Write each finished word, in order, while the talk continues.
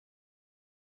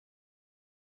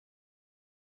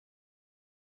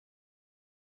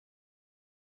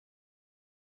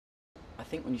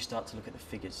think when you start to look at the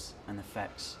figures and the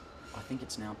facts, I think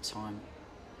it's now time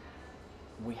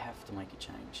we have to make a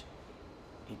change.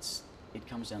 It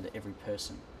comes down to every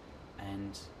person,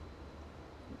 and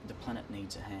the planet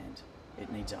needs a hand. It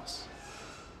needs us.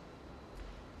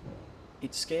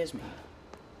 It scares me,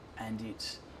 and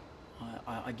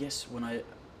I guess when I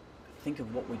think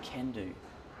of what we can do,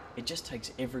 it just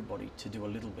takes everybody to do a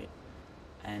little bit.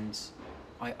 And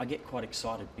I get quite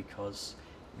excited because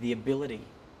the ability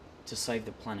to save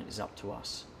the planet is up to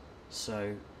us.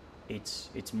 So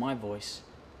it's my voice,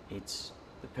 it's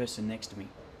the person next to me,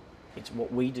 it's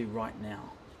what we do right now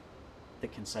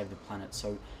that can save the planet.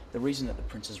 So the reason that the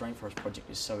Prince's Rainforest project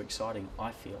is so exciting,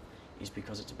 I feel, is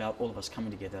because it's about all of us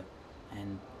coming together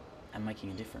and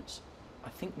making a difference. I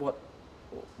think what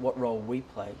role we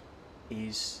play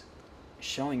is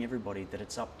showing everybody that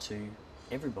it's up to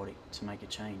everybody to make a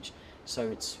change. So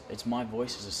it's my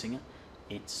voice as a singer,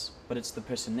 but it's the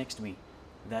person next to me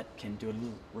that can do a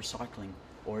little recycling,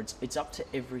 or it's up to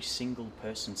every single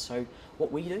person. So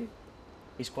what we do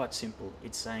is quite simple.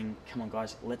 It's saying, come on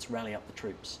guys, let's rally up the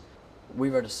troops. We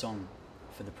wrote a song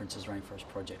for the Prince's Rainforest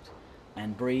project,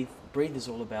 and Breathe is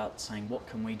all about saying, what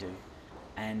can we do?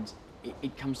 And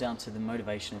it comes down to the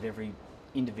motivation of every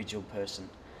individual person.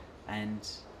 And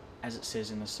as it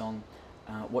says in the song,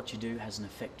 what you do has an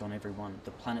effect on everyone.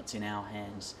 The planet's in our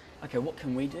hands. Okay, what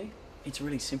can we do? It's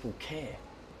really simple. Care.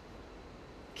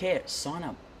 Care. Sign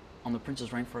up on the Prince's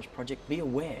Rainforest project. Be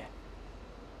aware.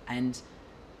 And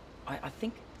I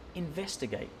think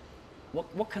investigate.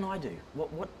 What can I do?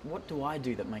 What do I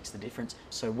do that makes the difference?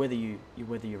 So whether you're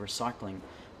recycling,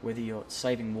 whether you're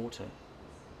saving water,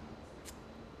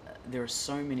 there are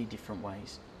so many different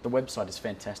ways. The website is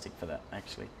fantastic for that,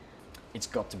 actually. It's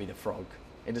got to be the frog.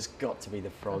 It has got to be the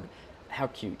frog. How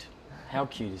cute. How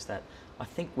cute is that? I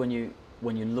think when you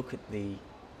look at the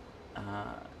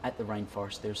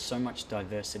rainforest, there's so much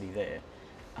diversity there.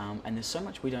 And there's so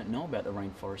much we don't know about the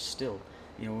rainforest still.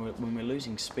 You know, when we're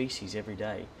losing species every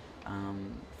day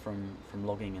from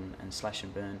logging and slash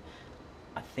and burn,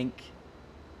 I think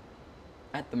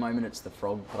at the moment it's the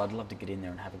frog, but I'd love to get in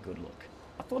there and have a good look.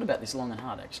 I thought about this long and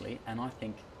hard, actually, and I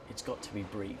think it's got to be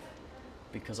Breathe,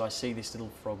 because I see this little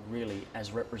frog really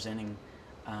as representing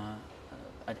a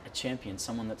champion,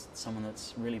 someone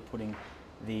that's really putting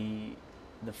the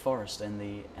forest and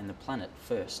the planet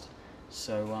first.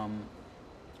 So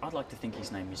I'd like to think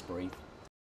his name is Breathe.